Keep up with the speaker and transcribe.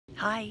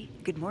Hi,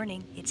 good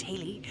morning. It's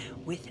Hayley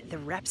with the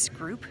Reps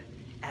group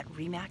at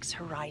Remax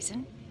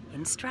Horizon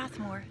in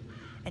Strathmore.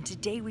 And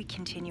today we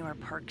continue our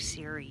park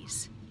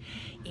series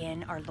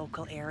in our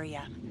local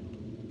area.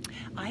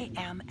 I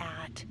am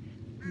at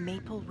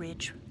Maple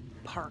Ridge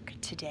Park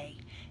today.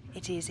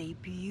 It is a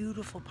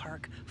beautiful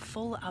park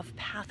full of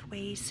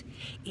pathways.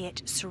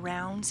 It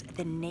surrounds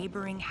the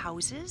neighboring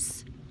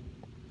houses,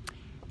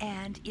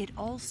 and it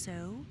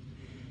also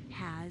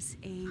has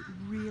a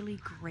really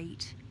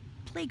great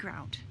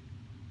playground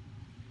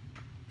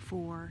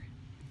for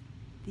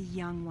the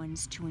young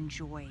ones to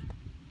enjoy.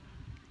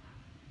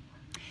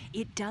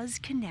 It does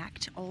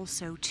connect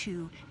also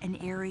to an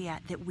area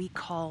that we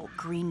call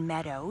Green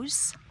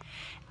Meadows,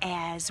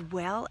 as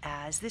well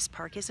as this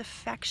park is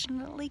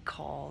affectionately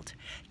called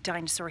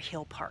Dinosaur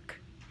Hill Park.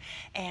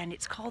 And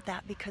it's called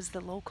that because the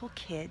local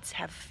kids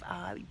have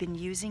been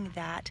using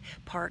that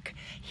park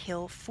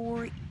hill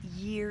for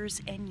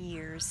years and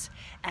years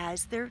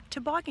as their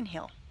toboggan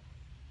hill.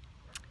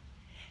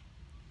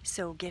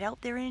 So get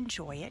out there and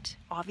enjoy it.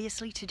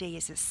 Obviously today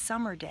is a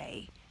summer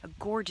day, a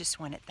gorgeous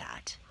one at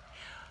that.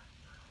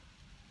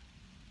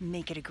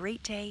 Make it a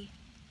great day.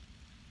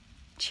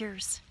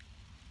 Cheers.